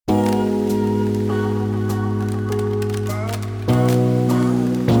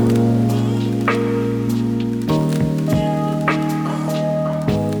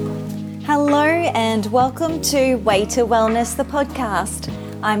welcome to Way to Wellness, the podcast.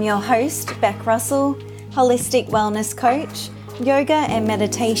 I'm your host, Beck Russell, holistic wellness coach, yoga and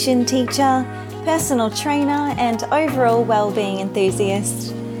meditation teacher, personal trainer, and overall well-being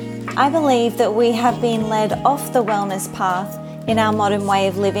enthusiast. I believe that we have been led off the wellness path in our modern way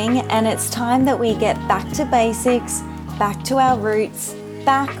of living, and it's time that we get back to basics, back to our roots,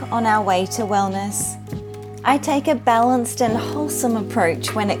 back on our way to wellness. I take a balanced and wholesome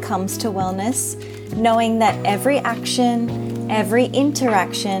approach when it comes to wellness, knowing that every action, every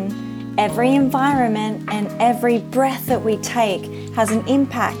interaction, every environment, and every breath that we take has an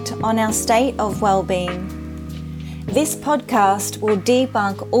impact on our state of well-being. This podcast will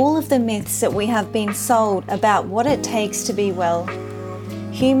debunk all of the myths that we have been sold about what it takes to be well.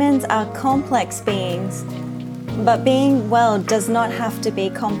 Humans are complex beings, but being well does not have to be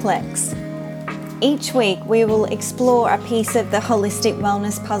complex. Each week we will explore a piece of the holistic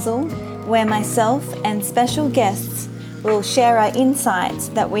wellness puzzle where myself and special guests will share our insights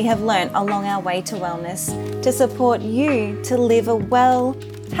that we have learnt along our way to wellness to support you to live a well,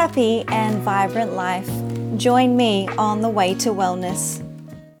 happy and vibrant life. Join me on the way to wellness.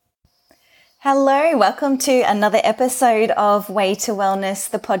 Hello, welcome to another episode of Way to Wellness,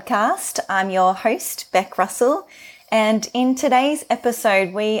 the podcast. I'm your host, Beck Russell. And in today's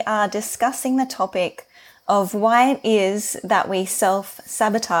episode, we are discussing the topic of why it is that we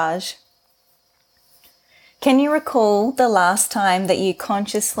self-sabotage. Can you recall the last time that you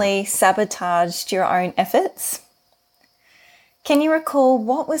consciously sabotaged your own efforts? Can you recall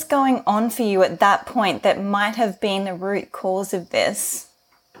what was going on for you at that point that might have been the root cause of this?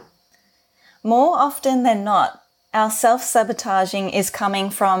 More often than not, our self-sabotaging is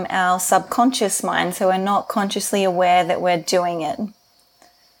coming from our subconscious mind, so we're not consciously aware that we're doing it.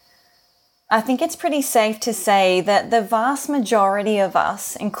 I think it's pretty safe to say that the vast majority of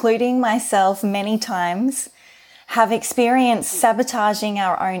us, including myself many times, have experienced sabotaging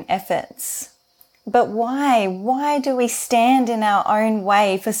our own efforts. But why? Why do we stand in our own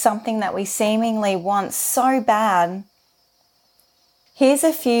way for something that we seemingly want so bad? Here's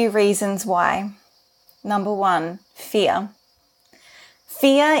a few reasons why. Number one, fear.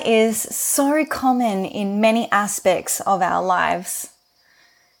 Fear is so common in many aspects of our lives.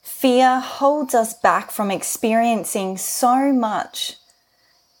 Fear holds us back from experiencing so much.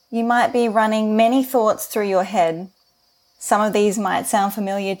 You might be running many thoughts through your head. Some of these might sound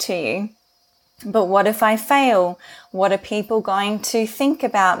familiar to you. But what if I fail? What are people going to think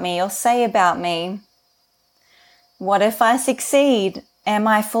about me or say about me? What if I succeed? Am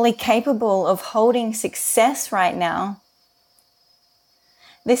I fully capable of holding success right now?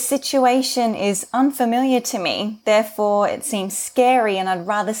 This situation is unfamiliar to me, therefore it seems scary and I'd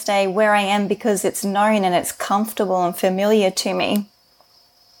rather stay where I am because it's known and it's comfortable and familiar to me.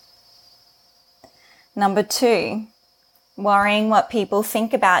 Number two, worrying what people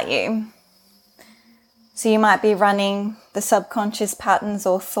think about you. So you might be running the subconscious patterns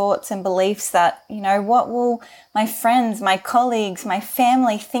or thoughts and beliefs that, what will my friends, my colleagues, my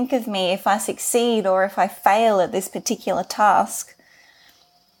family think of me if I succeed or if I fail at this particular task?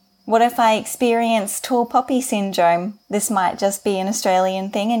 What if I experience tall poppy syndrome? This might just be an Australian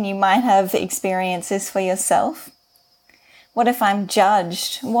thing and you might have experiences for yourself. What if I'm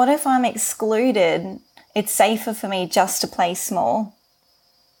judged? What if I'm excluded? It's safer for me just to play small.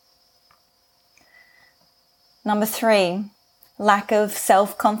 Number three, lack of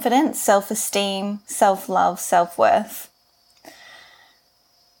self-confidence, self-esteem, self-love, self-worth.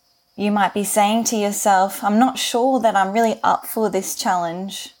 You might be saying to yourself, I'm not sure that I'm really up for this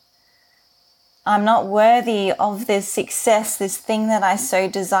challenge. I'm not worthy of this success, this thing that I so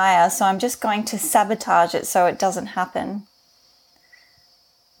desire, so I'm just going to sabotage it so it doesn't happen.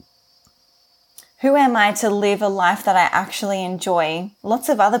 Who am I to live a life that I actually enjoy? Lots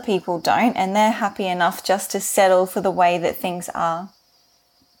of other people don't, and they're happy enough just to settle for the way that things are.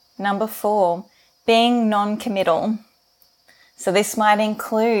 Number four, being non-committal. So this might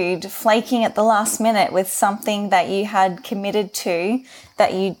include flaking at the last minute with something that you had committed to,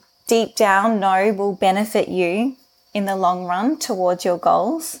 that you deep down know will benefit you in the long run towards your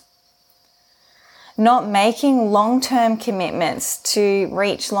goals. Not making long-term commitments to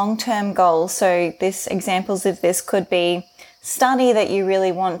reach long-term goals. So examples of this could be study that you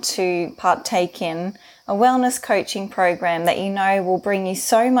really want to partake in, a wellness coaching program that you know will bring you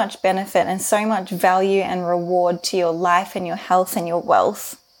so much benefit and so much value and reward to your life and your health and your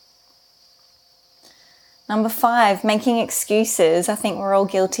wealth. Number five, making excuses. I think we're all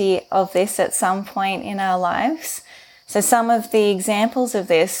guilty of this at some point in our lives. So some of the examples of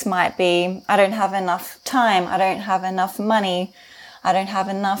this might be, I don't have enough time, I don't have enough money, I don't have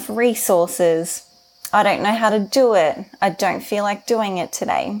enough resources, I don't know how to do it. I don't feel like doing it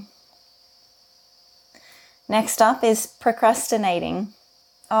today. Next up is procrastinating.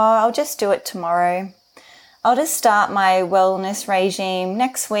 Oh, I'll just do it tomorrow. I'll just start my wellness regime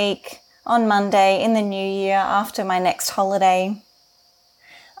next week on Monday in the new year after my next holiday.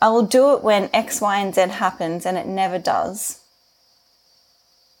 I will do it when X, Y, and Z happens, and it never does.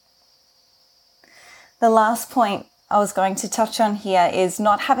 The last point I was going to touch on here is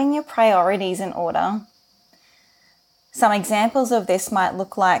not having your priorities in order. Some examples of this might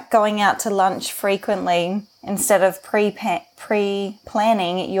look like going out to lunch frequently instead of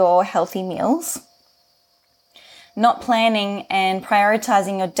pre-planning your healthy meals. Not planning and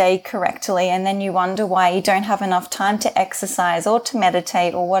prioritizing your day correctly, and then you wonder why you don't have enough time to exercise or to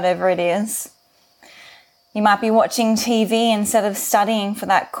meditate or whatever it is. You might be watching TV instead of studying for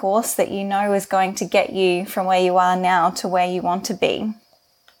that course that you know is going to get you from where you are now to where you want to be.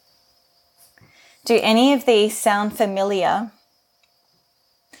 Do any of these sound familiar?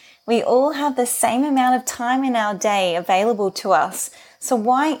 We all have the same amount of time in our day available to us. So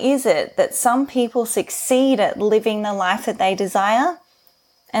why is it that some people succeed at living the life that they desire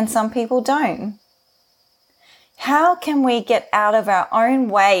and some people don't? How can we get out of our own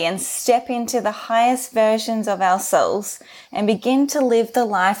way and step into the highest versions of ourselves and begin to live the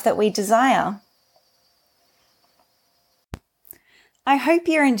life that we desire? I hope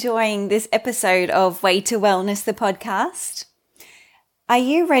you're enjoying this episode of Way to Wellness, the podcast. Are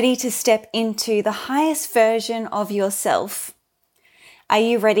you ready to step into the highest version of yourself? Are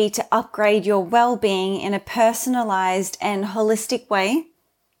you ready to upgrade your well-being in a personalized and holistic way?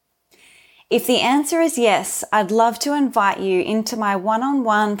 If the answer is yes, I'd love to invite you into my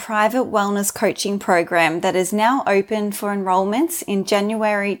one-on-one private wellness coaching program that is now open for enrollments in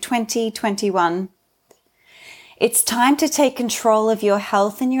January 2021. It's time to take control of your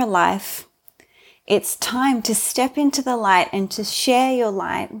health and your life. It's time to step into the light and to share your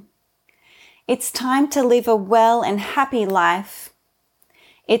light. It's time to live a well and happy life.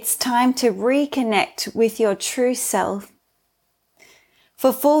 It's time to reconnect with your true self.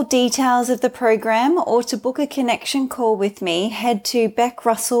 For full details of the program or to book a connection call with me, head to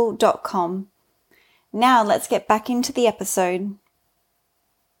beckrussell.com. Now let's get back into the episode.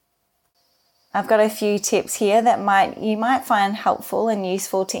 I've got a few tips here that you might find helpful and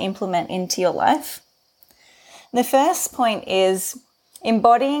useful to implement into your life. The first point is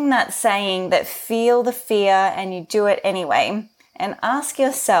embodying that saying that feel the fear and you do it anyway. And ask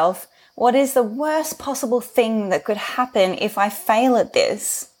yourself, what is the worst possible thing that could happen if I fail at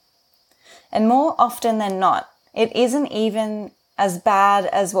this? And more often than not, it isn't even as bad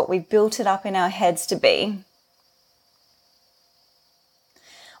as what we've built it up in our heads to be.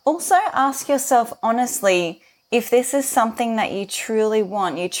 Also, ask yourself honestly if this is something that you truly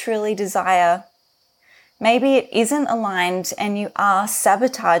want, you truly desire. Maybe it isn't aligned and you are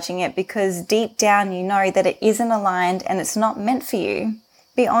sabotaging it because deep down you know that it isn't aligned and it's not meant for you.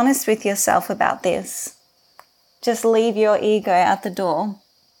 Be honest with yourself about this. Just leave your ego at the door.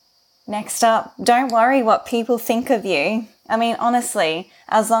 Next up, don't worry what people think of you. I mean, honestly,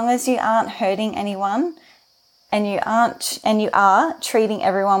 as long as you aren't hurting anyone and you are treating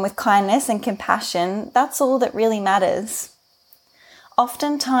everyone with kindness and compassion, that's all that really matters.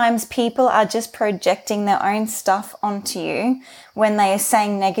 Oftentimes, people are just projecting their own stuff onto you when they are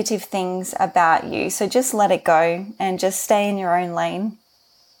saying negative things about you. So just let it go and just stay in your own lane.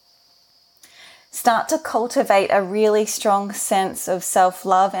 Start to cultivate a really strong sense of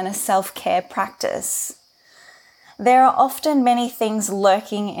self-love and a self-care practice. There are often many things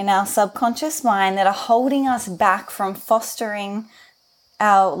lurking in our subconscious mind that are holding us back from fostering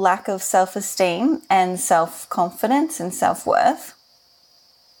our lack of self-esteem and self-confidence and self-worth.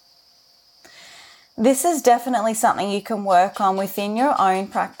 This is definitely something you can work on within your own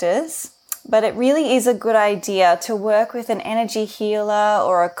practice, but it really is a good idea to work with an energy healer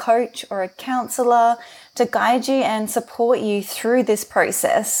or a coach or a counselor to guide you and support you through this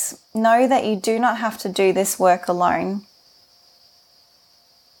process. Know that you do not have to do this work alone.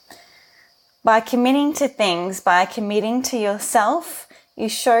 By committing to things, by committing to yourself, you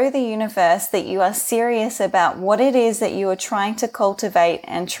show the universe that you are serious about what it is that you are trying to cultivate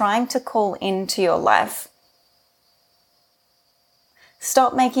and trying to call into your life.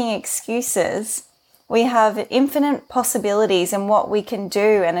 Stop making excuses. We have infinite possibilities in what we can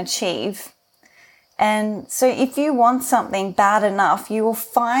do and achieve. And so if you want something bad enough, you will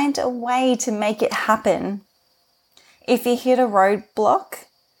find a way to make it happen. If you hit a roadblock,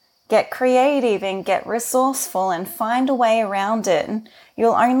 get creative and get resourceful and find a way around it.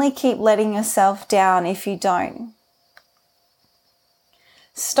 You'll only keep letting yourself down if you don't.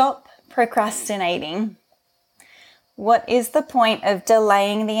 Stop procrastinating. What is the point of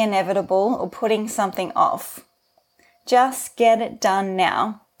delaying the inevitable or putting something off? Just get it done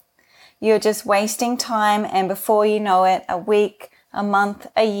now. You're just wasting time, and before you know it, a week, a month,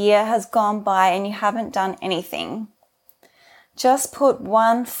 a year has gone by and you haven't done anything. Just put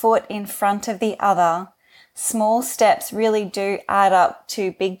one foot in front of the other. Small steps really do add up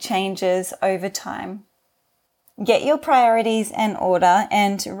to big changes over time. Get your priorities in order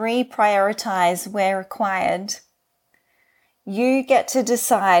and reprioritize where required. You get to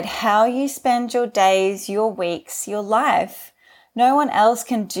decide how you spend your days, your weeks, your life. No one else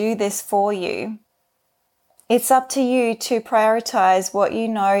can do this for you. It's up to you to prioritize what you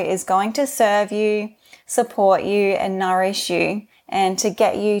know is going to serve you, support you, and nourish you, and to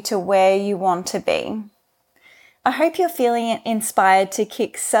get you to where you want to be. I hope you're feeling inspired to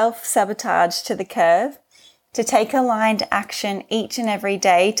kick self-sabotage to the curb, to take aligned action each and every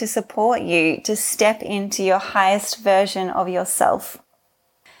day to support you to step into your highest version of yourself.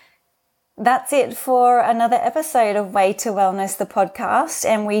 That's it for another episode of Way to Wellness, the podcast.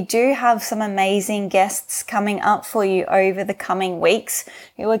 And we do have some amazing guests coming up for you over the coming weeks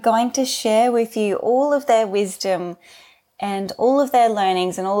who are going to share with you all of their wisdom and all of their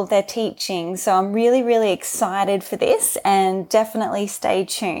learnings and all of their teaching. So I'm really, really excited for this, and definitely stay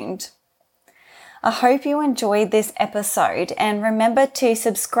tuned. I hope you enjoyed this episode, and remember to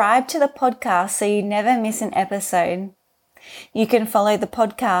subscribe to the podcast so you never miss an episode. You can follow the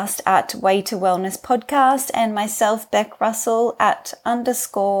podcast at Way to Wellness Podcast and myself, Beck Russell, at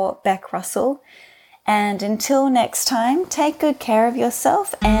 _Beck Russell. And until next time, take good care of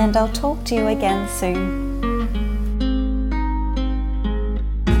yourself, and I'll talk to you again soon.